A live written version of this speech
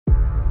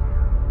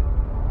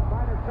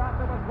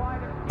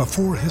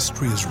Before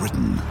history is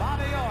written,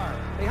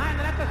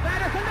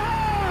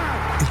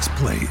 it's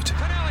played.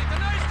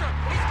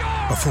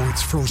 Before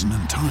it's frozen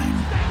in time,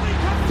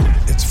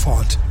 it's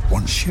fought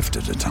one shift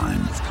at a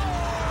time.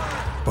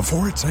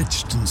 Before it's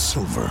etched in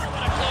silver,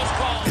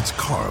 it's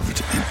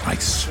carved in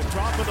ice.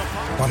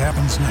 What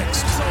happens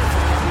next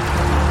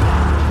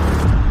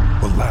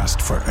will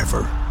last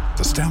forever.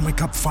 The Stanley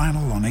Cup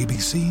Final on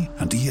ABC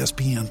and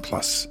ESPN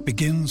Plus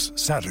begins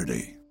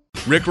Saturday.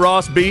 Rick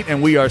Ross beat,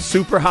 and we are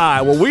super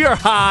high. Well, we are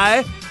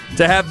high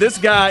to have this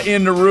guy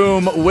in the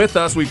room with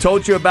us. We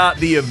told you about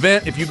the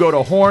event. If you go to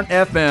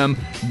hornfm.com,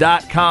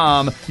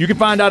 you can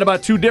find out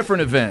about two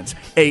different events.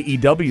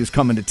 AEW is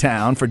coming to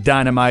town for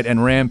Dynamite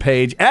and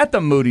Rampage at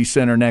the Moody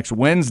Center next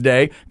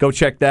Wednesday. Go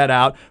check that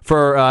out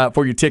for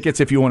your tickets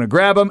if you want to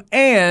grab them.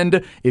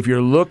 And if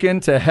you're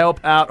looking to help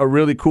out a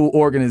really cool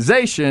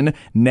organization,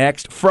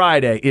 next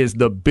Friday is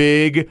the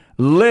Big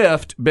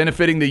Lift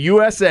benefiting the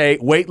USA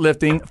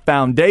Weightlifting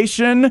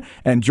Foundation.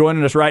 And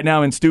joining us right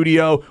now in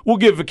studio, we'll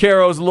give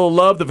Vaqueros a little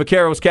love. The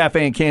Vaqueros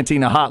Cafe and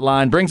Cantina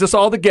hotline brings us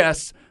all the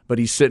guests, but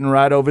he's sitting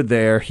right over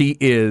there. He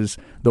is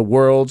the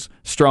world's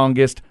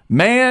strongest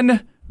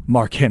man,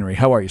 Mark Henry.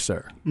 How are you,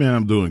 sir? Man,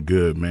 I'm doing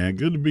good, man.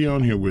 Good to be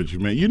on here with you,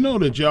 man. You know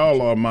that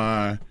y'all are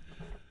my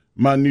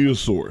news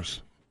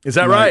source. Is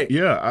that right?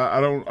 Yeah,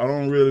 I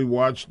don't really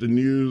watch the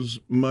news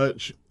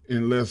much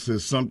unless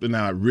it's something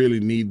I really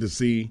need to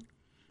see.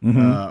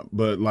 Mm-hmm.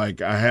 But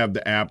like I have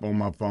the app on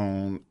my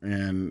phone,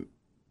 and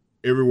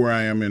everywhere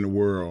I am in the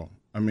world.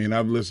 I mean,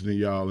 I've listened to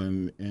y'all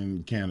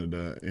in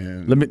Canada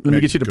and let me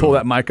get you to pull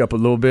that mic up a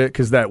little bit,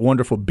 because that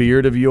wonderful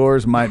beard of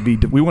yours might be.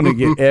 We want to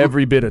get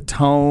every bit of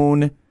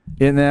tone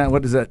in that.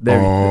 What is that? There.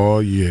 Oh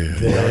yeah.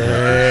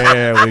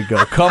 There we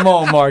go. Come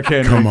on, Mark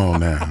Henry. Come on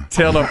now.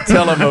 Tell him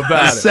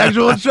about it.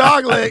 Sexual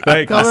chocolate.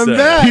 Thank coming you,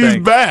 back. He's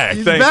back.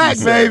 He's back,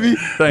 baby.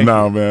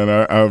 No, man.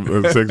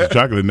 Sexual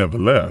chocolate never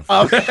left.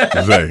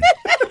 Zay.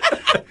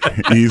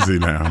 Easy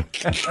now.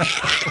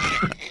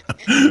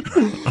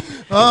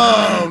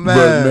 Oh man!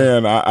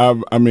 But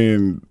man, I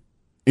mean,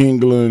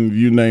 England,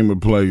 you name a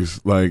place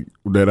like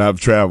that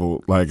I've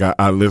traveled. Like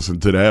I listen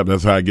to the app.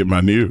 That's how I get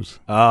my news.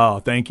 Oh,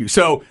 thank you.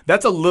 So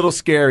that's a little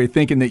scary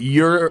thinking that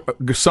you're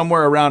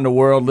somewhere around the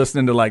world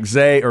listening to like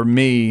Zay or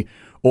me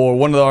or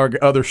one of our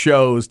other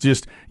shows,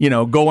 just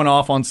going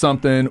off on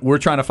something. We're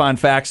trying to find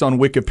facts on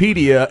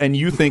Wikipedia, and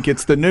you think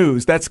it's the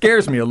news. That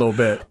scares me a little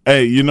bit.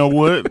 Hey, you know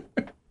what?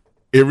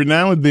 Every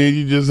now and then,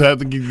 you just have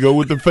to go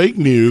with the fake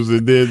news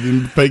and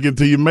then fake it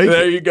till you make it.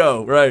 There you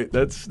go. Right.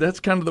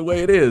 That's kind of the way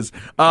it is.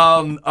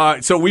 All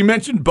right. So we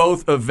mentioned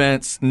both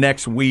events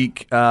next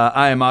week.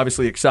 I am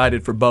obviously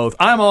excited for both.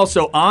 I'm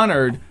also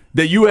honored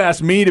that you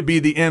asked me to be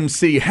the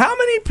MC. How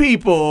many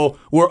people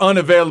were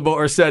unavailable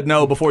or said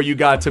no before you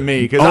got to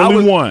me?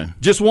 Only one.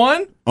 Just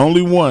one?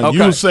 Only one. Okay.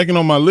 You were second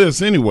on my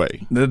list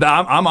anyway.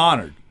 I'm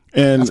honored.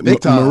 And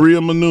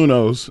Maria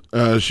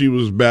Menounos, she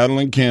was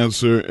battling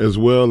cancer as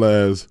well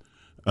as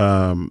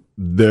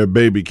their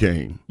baby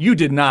came. You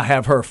did not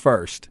have her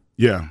first.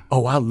 Yeah.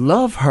 Oh, I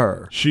love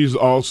her. She's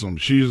awesome.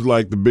 She's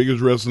like the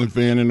biggest wrestling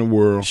fan in the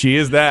world. She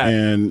is that.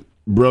 And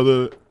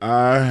brother,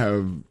 I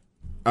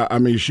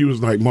mean, she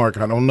was like, Mark,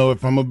 I don't know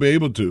if I'm going to be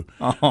able to.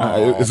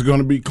 It's going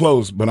to be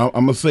close, but I'm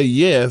going to say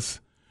yes.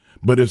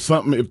 But if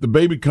the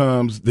baby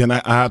comes, then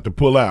I have to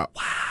pull out.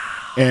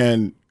 Wow.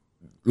 And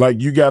like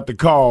you got the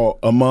call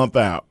a month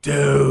out.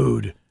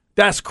 Dude,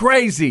 that's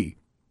crazy.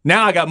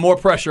 Now I got more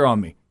pressure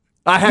on me.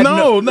 I had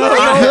no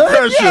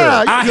pressure.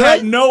 Yeah, I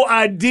had no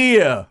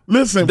idea.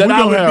 Listen, that we're I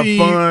gonna would have be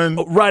fun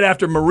right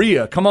after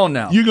Maria. Come on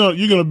now. You're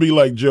gonna be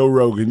like Joe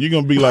Rogan. You're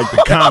gonna be like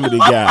the comedy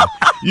guy.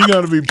 You're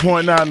gonna be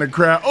pointing out in the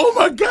crowd. Oh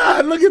my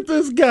God, look at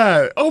this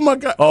guy. Oh my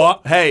God.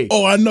 Oh, hey.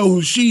 Oh, I know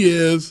who she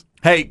is.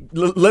 Hey,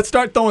 let's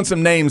start throwing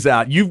some names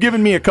out. You've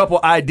given me a couple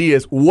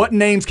ideas. What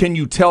names can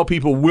you tell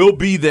people will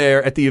be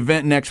there at the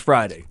event next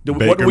Friday?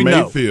 What do we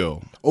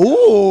Mayfield. know?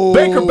 Ooh.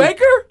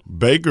 Baker.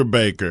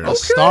 A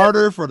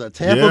starter for the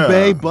Tampa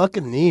Bay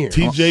Buccaneers.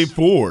 TJ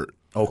Ford.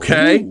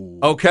 Okay. Ooh.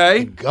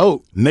 Okay.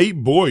 GOAT.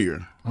 Nate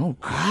Boyer. Oh,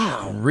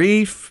 wow.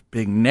 Reef,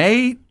 Big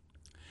Nate.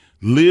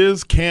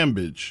 Liz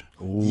Cambridge.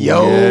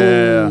 Yo.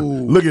 Yeah.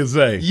 Look at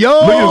Zay. Yo.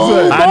 Look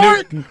at Zay.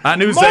 Mark, I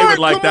knew Zay would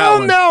like that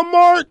one. Come on now,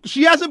 Mark.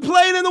 She hasn't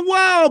played in a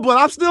while, but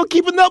I'm still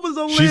keeping up with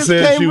Liz She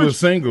said Cambridge. she was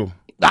single.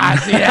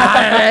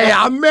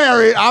 I'm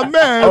married. Oh,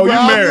 bro. you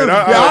married.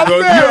 I'm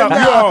married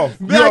now.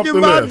 You're Back off in the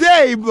my list.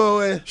 day,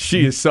 boy.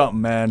 She is something,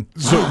 man.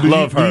 So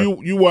Love her.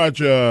 You watch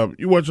a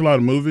lot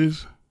of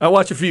movies? I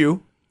watch a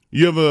few.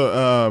 You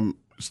ever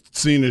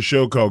seen a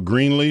show called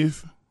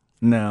Greenleaf?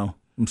 No,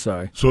 I'm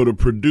sorry. So the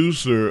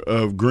producer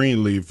of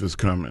Greenleaf is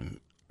coming.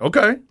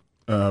 Okay.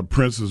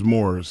 Princess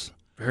Morris.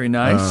 Very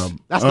nice.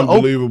 That's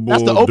unbelievable.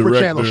 That's the Oprah director.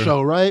 Channel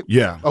show, right?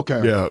 Yeah.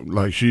 Okay. Yeah,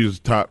 like she's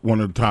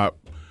one of the top.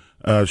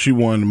 She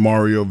won the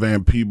Mario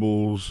Van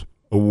Peebles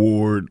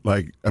Award.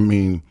 Like, I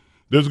mean,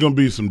 there's going to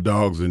be some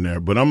dogs in there,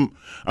 but I'm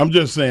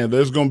just saying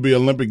there's going to be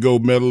Olympic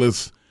gold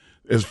medalists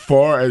as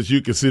far as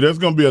you can see. There's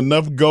going to be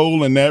enough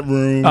goal in that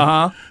room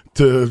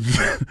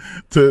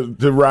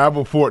to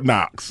rival Fort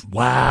Knox.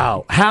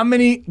 Wow.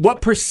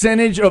 What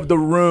percentage of the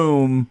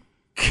room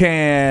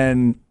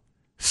can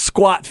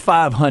squat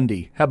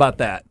 500? How about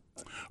that?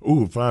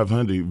 Ooh,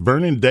 500.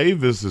 Vernon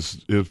Davis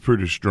is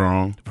pretty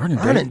strong.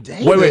 Vernon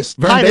Davis. Wait.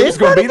 Vernon Davis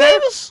going to be there?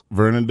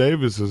 Vernon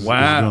Davis is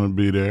going to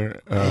be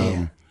there.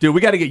 Dude,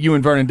 we got to get you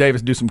and Vernon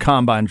Davis to do some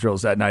combine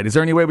drills that night. Is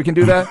there any way we can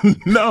do that?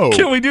 No.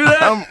 Can we do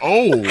that? I'm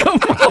old. Come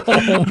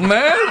on,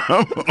 man.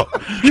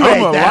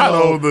 I'm a lot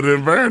older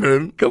than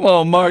Vernon. Come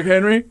on, Mark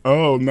Henry.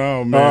 Oh,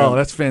 no, man. Oh,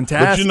 that's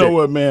fantastic. But you know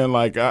what, man?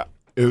 Like,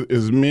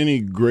 as many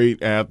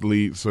great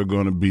athletes are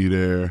going to be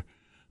there.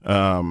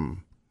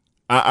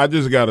 I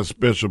just got a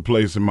special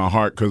place in my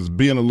heart because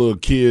being a little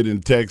kid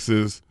in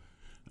Texas,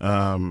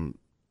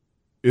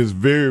 it's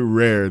very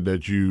rare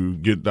that you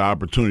get the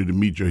opportunity to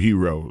meet your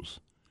heroes.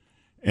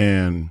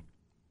 And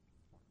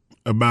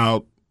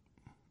about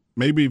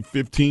maybe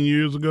 15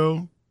 years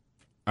ago,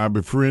 I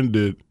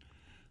befriended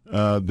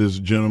this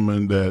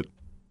gentleman that,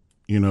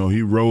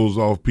 he rolls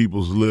off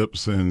people's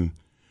lips and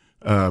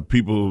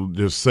people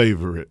just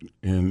savor it.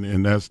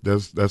 And that's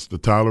the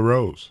Tyler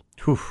Rose.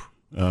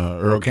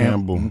 Earl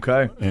Campbell.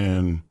 Okay.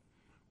 And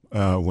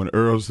when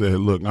Earl said,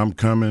 "Look, I'm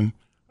coming,"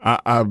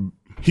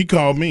 he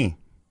called me.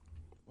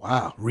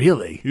 Wow,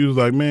 really? He was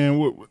like,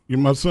 "Man,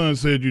 my son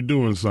said you're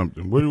doing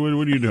something. What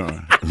are you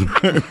doing?"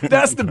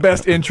 That's the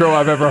best intro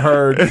I've ever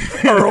heard.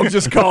 Earl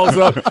just calls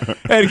up,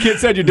 "Hey, the kid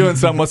said you're doing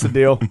something. What's the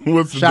deal?"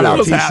 Shout out,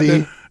 What's TC.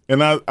 happening?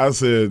 And I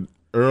said,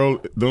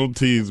 "Earl, don't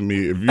tease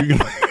me.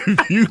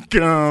 If you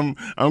come,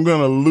 I'm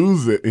gonna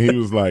lose it." And he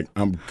was like,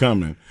 "I'm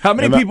coming." How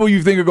many people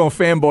you think are going to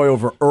fanboy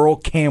over Earl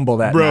Campbell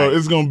that Bro, night?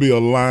 it's gonna be a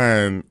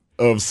line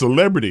of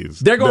celebrities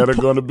They're that are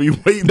going to be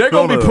waiting. They're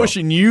going to be on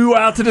pushing you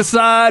out to the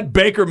side.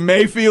 Baker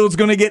Mayfield's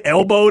going to get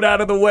elbowed out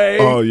of the way.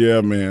 Oh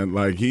yeah, man!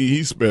 Like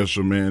he's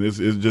special, man. It's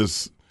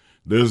just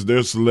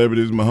there's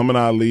celebrities. Muhammad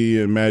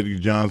Ali and Magic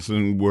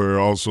Johnson were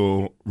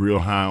also real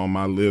high on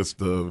my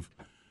list of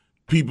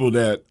people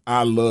that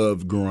I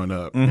loved growing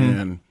up,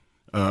 and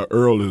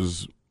Earl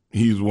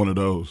he's one of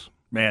those.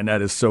 Man,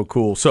 that is so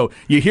cool. So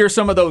you hear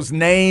some of those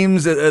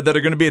names that are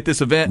going to be at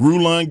this event.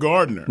 Rulon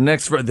Gardner,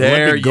 Next for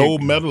there, Olympic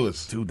gold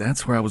medalist. Dude,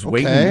 that's where I was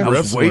waiting. Okay. I was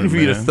Wrestling, waiting for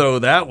you to man. throw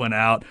that one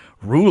out.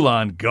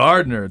 Rulon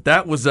Gardner.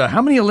 That was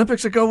how many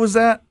Olympics ago was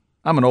that?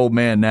 I'm an old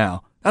man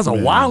now. That was a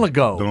while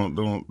ago.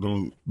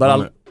 Don't.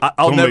 But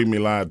I'll don't never, make me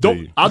lie to don't,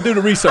 you. I'll do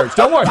the research.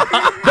 Don't worry.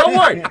 Don't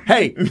worry.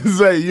 Hey.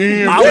 Say you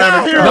hear me?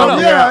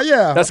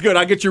 Yeah. That's good.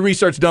 I'll get your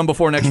research done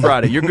before next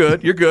Friday. You're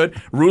good. You're good.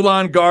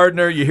 Rulon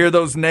Gardner, you hear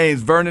those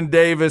names. Vernon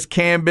Davis,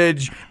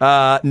 Cambridge,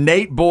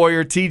 Nate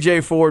Boyer,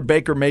 TJ Ford,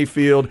 Baker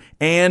Mayfield,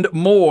 and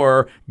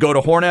more. Go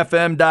to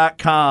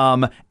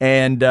hornfm.com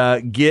and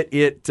get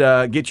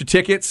your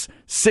tickets.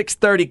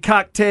 6:30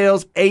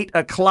 cocktails, 8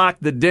 o'clock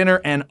the dinner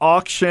and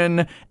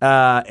auction,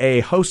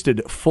 a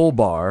hosted full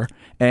bar,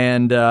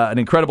 and an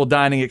incredible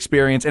dining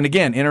experience. And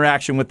again,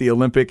 interaction with the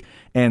Olympic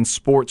and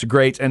sports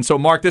greats. And so,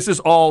 Mark, this is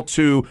all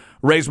to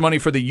raise money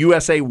for the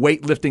USA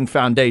Weightlifting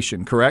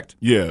Foundation, correct?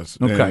 Yes.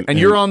 Okay. And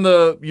you're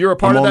a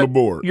part I'm of that? on the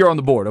board. You're on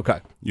the board.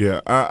 Okay.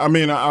 Yeah.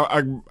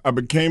 I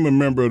became a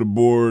member of the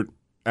board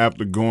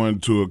after going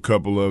to a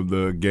couple of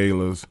the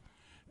galas,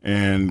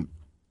 and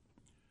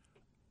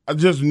I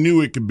just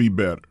knew it could be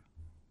better.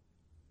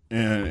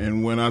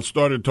 And when I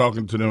started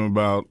talking to them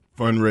about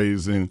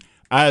fundraising,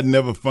 I had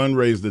never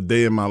fundraised a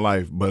day in my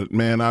life, but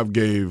man, I've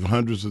gave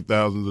hundreds of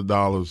thousands of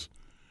dollars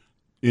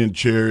in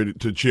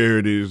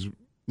charities,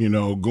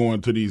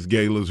 going to these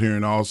galas here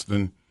in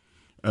Austin,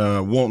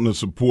 wanting to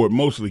support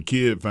mostly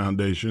kid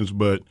foundations,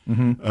 but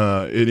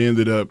it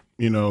ended up,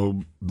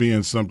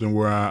 being something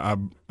where I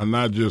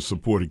not just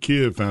support a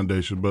kid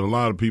foundation, but a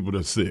lot of people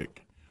that's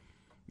sick,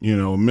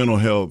 mental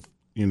health,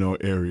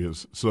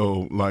 areas.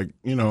 So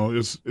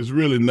it's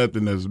really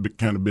nothing that's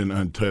kind of been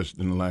untouched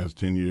in the last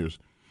 10 years.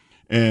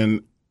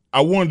 And I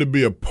wanted to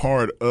be a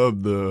part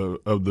of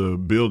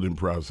the building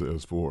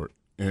process for it.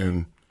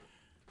 And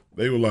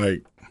they were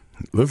like,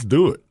 let's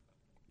do it.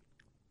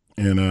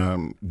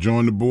 And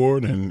joined the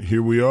board, and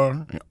here we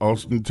are in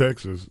Austin,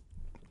 Texas.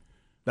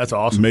 That's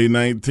awesome. May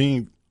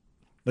 19th.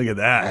 Look at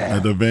that.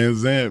 At the Van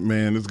Zandt,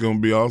 man. It's going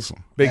to be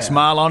awesome. Big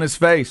smile on his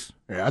face.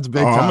 Yeah, that's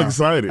big time. I'm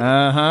excited.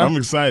 Uh-huh. I'm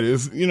excited.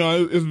 It's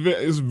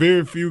it's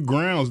very few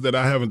grounds that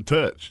I haven't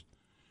touched,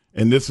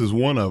 and this is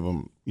one of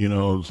them.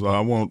 So I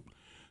want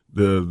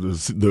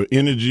the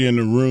energy in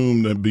the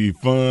room to be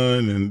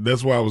fun, and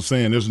that's why I was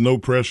saying there's no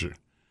pressure.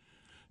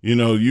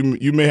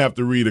 You may have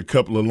to read a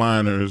couple of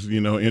liners,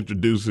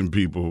 introducing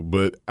people,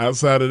 but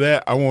outside of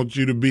that, I want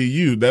you to be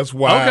you. That's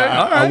why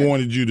I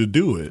wanted you to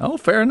do it. Oh,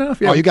 fair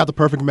enough. Yeah. Oh, you got the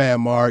perfect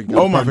man, Mark.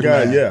 Oh, my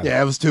God, yeah.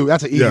 Yeah, it was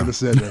that's an easy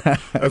decision.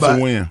 That's a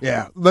win.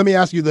 Yeah. Let me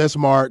ask you this,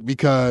 Mark,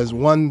 because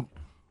one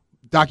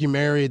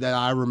documentary that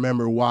I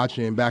remember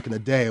watching back in the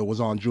day. It was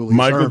on Julius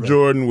Michael Erving.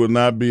 Jordan will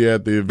not be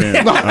at the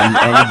event.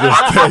 I'm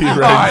just telling you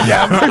right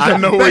now. I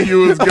know where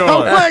you was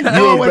going.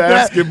 You're a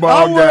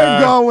basketball guy. I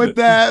wasn't going with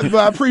that, but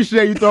I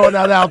appreciate you throwing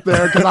that out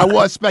there because I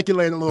was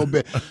speculating a little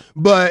bit.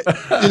 But,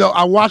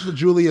 I watched the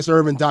Julius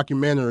Erving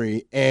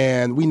documentary,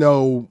 and we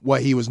know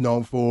what he was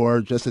known for,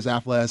 just his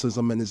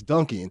athleticism and his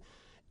dunking.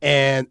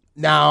 And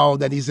now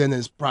that he's in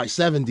his probably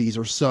 70s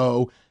or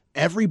so,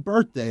 every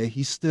birthday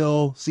he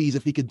still sees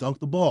if he could dunk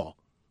the ball.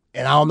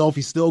 And I don't know if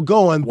he's still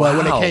going, but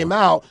when it came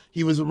out,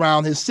 he was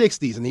around his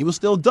 60s, and he was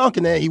still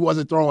dunking it. He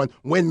wasn't throwing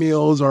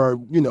windmills or,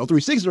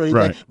 360s or anything,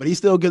 right. but he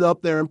still get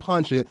up there and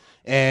punch it.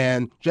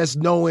 And just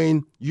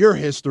knowing your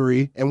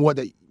history and what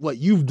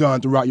you've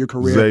done throughout your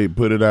career. Zay,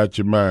 put it out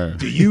your mind.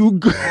 Do you...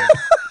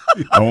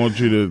 I want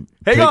you to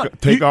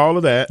take all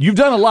of that. You've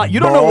done a lot. You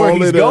don't know where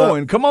he's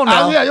going. Come on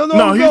now. You don't know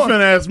No, he's going.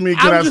 finna ask me,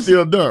 can I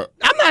still dunk?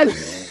 I'm not...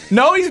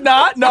 No, he's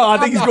not. No, I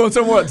think he's going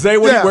somewhere else. Zay,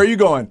 where are you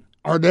going?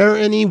 Are there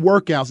any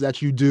workouts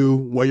that you do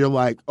where you're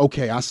like,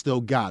 okay, I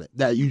still got it,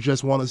 that you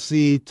just want to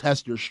see,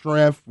 test your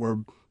strength? We're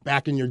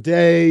back in your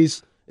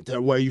days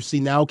to where you see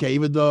now, okay,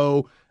 even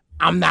though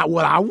I'm not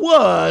what I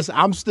was,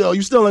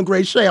 you're still in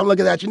great shape. I'm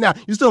looking at you now.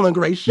 You're still in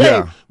great shape.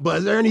 Yeah. But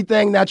is there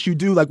anything that you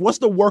do? Like, what's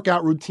the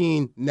workout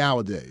routine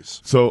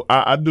nowadays? So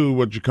I do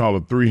what you call a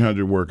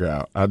 300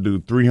 workout. I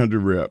do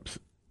 300 reps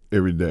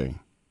every day,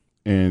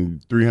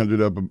 and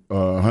 100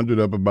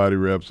 upper body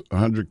reps,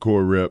 100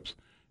 core reps,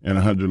 and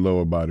 100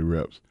 lower body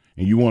reps.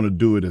 And you want to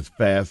do it as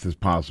fast as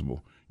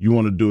possible. You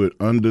want to do it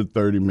under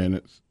 30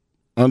 minutes,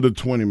 under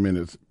 20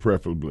 minutes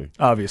preferably.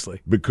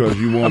 Obviously. Because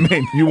you want the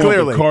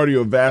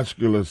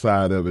cardiovascular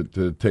side of it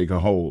to take a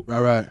hold.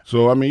 Right.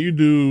 So, you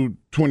do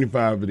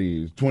 25 of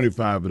these,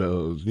 25 of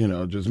those,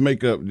 just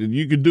make up.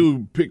 You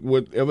could pick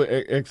whatever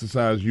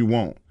exercise you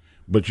want,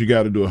 but you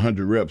got to do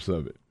 100 reps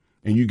of it,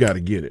 and you got to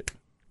get it.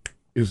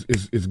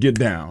 It's get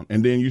down,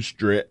 and then you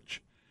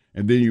stretch,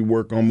 and then you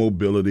work on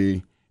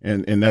mobility,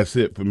 and that's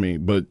it for me.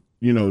 But,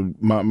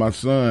 my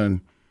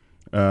son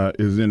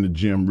is in the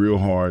gym real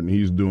hard, and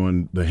he's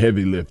doing the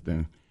heavy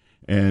lifting.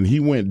 And he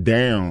went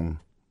down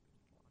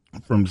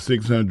from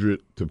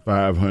 600 to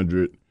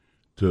 500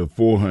 to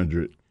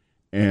 400,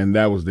 and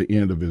that was the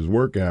end of his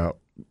workout,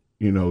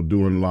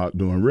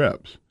 doing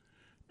reps.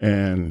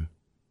 And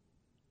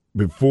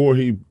before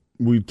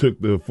we took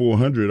the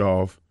 400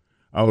 off,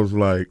 I was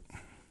like,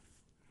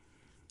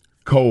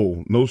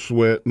 cold, no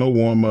sweat, no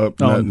warm up,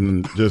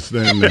 nothing, just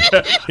standing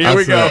there.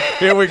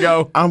 Here we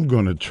go. I'm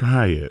going to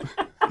try it.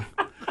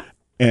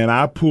 And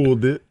I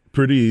pulled it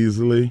pretty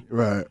easily.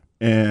 Right.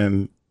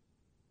 And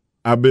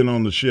I've been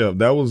on the shelf.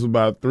 That was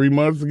about 3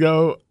 months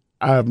ago.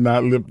 I have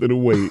not lifted a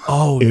weight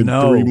in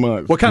 3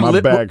 months. What kind of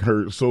My back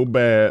hurt so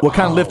bad. What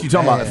kind of lift you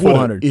talking about at What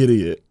 400? an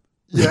idiot.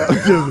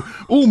 Yeah.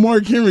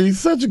 Mark Henry,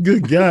 he's such a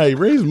good guy. He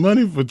raised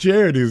money for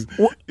charities.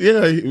 What?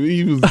 Yeah,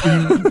 he was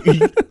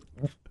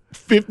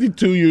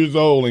 52 years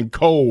old and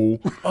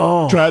cold.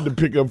 Tried to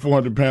pick up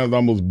 400 pounds,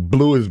 almost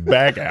blew his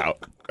back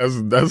out.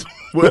 That's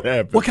what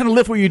happened. What kind of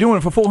lift were you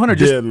doing for 400?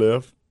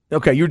 Deadlift.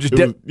 Okay, you were just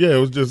It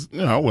was just,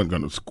 I wasn't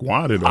going to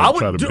squat it or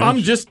try to bench. I'm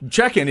just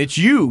checking. It's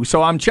you,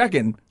 so I'm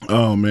checking.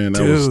 Oh, man,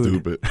 that was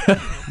stupid.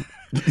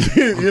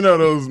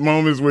 Those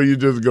moments where you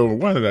just go,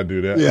 why did I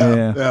do that?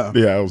 Yeah. Yeah,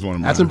 that was one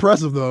of mine. That's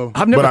impressive, though.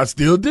 But I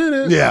still did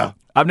it. Yeah.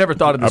 I've never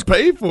thought of this. I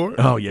paid for it.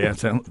 Oh, yeah,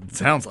 it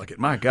sounds like it.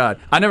 My God.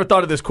 I never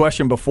thought of this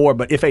question before,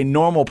 but if a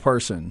normal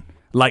person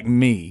like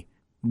me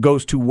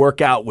goes to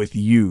work out with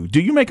you, do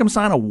you make them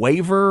sign a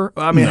waiver?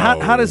 I mean, No.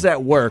 how does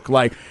that work?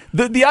 Like,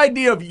 the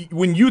idea of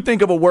when you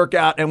think of a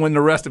workout and when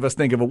the rest of us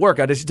think of a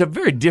workout, it's a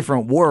very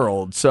different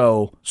world.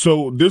 So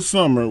this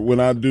summer,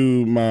 when I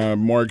do my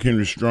Mark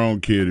Henry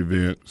Strong Kid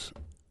events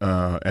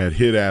at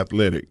Hit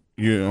Athletic,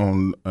 where,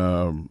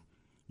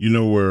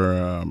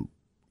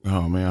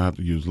 I have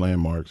to use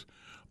landmarks,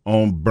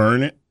 on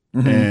Burnett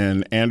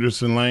and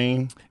Anderson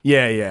Lane.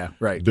 Yeah,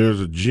 right. There's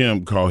a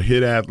gym called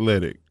Hit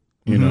Athletic.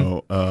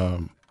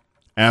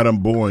 Adam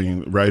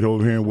Boying, right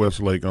over here in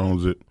Westlake,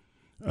 owns it.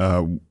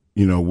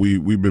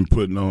 We've been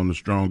putting on the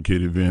Strong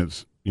Kid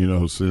events,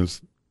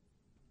 since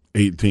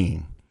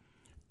 18.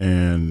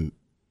 And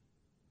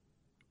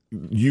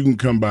you can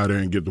come by there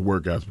and get the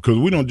workouts because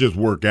we don't just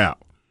work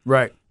out.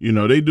 Right.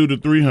 They do the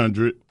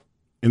 300,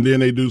 and then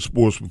they do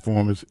sports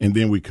performance, and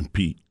then we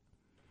compete.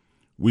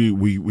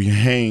 We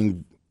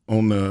hang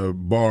on the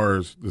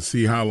bars to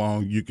see how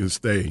long you can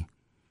stay.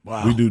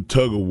 Wow. We do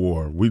tug of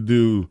war. We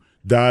do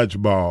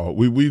dodgeball.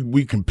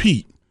 We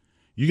compete.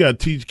 You got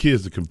to teach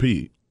kids to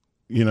compete.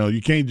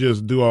 You can't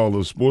just do all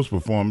the sports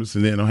performance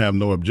and then don't have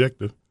no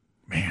objective.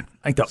 Man,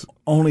 I think the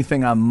only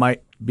thing I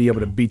might be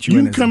able to beat you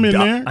in is come in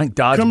there. I think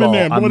dodgeball. Come in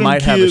there. I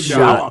might have a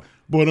shot.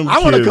 I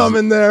want to come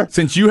in there.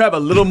 Since you have a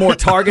little more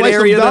target Play some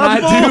area than I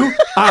dodgeball?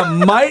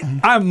 do,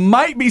 I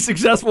might be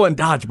successful in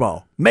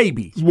dodgeball.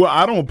 Maybe. Well,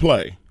 I don't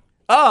play.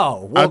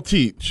 Oh, I well.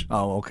 teach.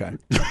 Oh, okay.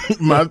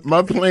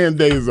 My playing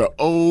days are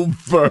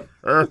over.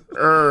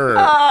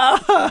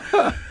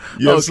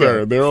 Yes, Okay,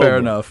 sir. They're fair over.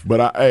 enough.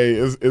 But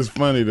it's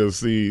funny to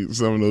see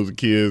some of those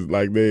kids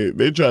like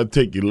they try to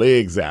take your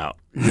legs out.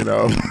 You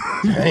know,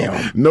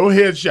 Damn. No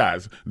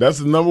headshots. That's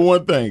the number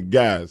one thing,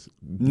 guys.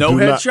 No do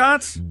not-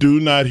 headshots? Do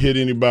not hit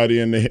anybody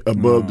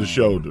above the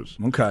shoulders.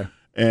 Okay.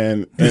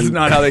 And This is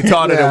not how they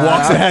taught it at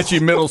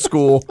Waxahachie Middle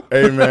School.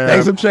 hey man,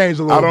 Things have changed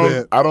a little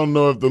bit. I don't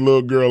know if the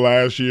little girl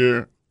last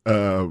year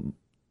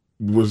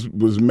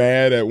was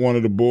mad at one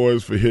of the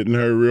boys for hitting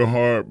her real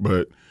hard,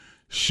 but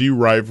she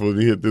rifled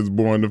and hit this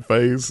boy in the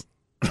face.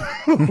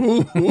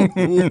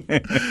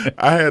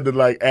 I had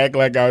to act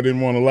like I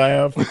didn't want to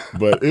laugh,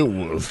 but it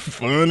was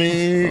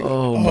funny.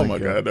 Oh my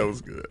God, that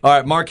was good. All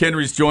right, Mark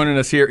Henry's joining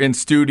us here in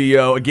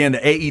studio. Again, the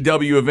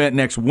AEW event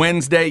next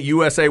Wednesday,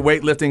 USA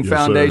Weightlifting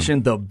Foundation.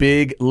 Sir. The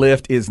big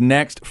lift is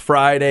next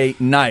Friday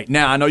night.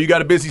 Now, I know you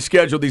got a busy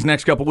schedule these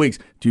next couple weeks.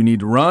 Do you need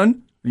to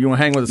run? Or you want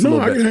to hang with us a No,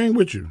 little bit? I can hang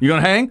with you. You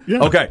going to hang? Yeah.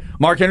 Okay.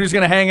 Mark Henry's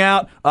going to hang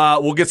out.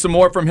 We'll get some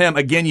more from him.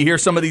 Again, you hear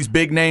some of these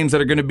big names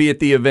that are going to be at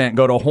the event.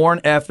 Go to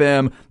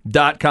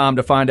hornfm.com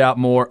to find out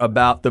more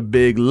about the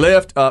big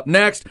lift. Up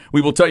next,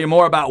 we will tell you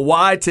more about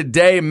why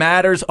today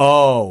matters.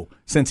 Oh,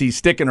 since he's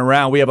sticking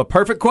around, we have a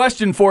perfect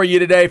question for you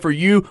today, for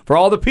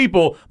all the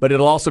people, but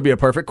it'll also be a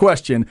perfect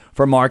question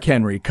for Mark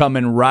Henry.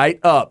 Coming right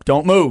up.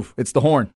 Don't move. It's the Horn.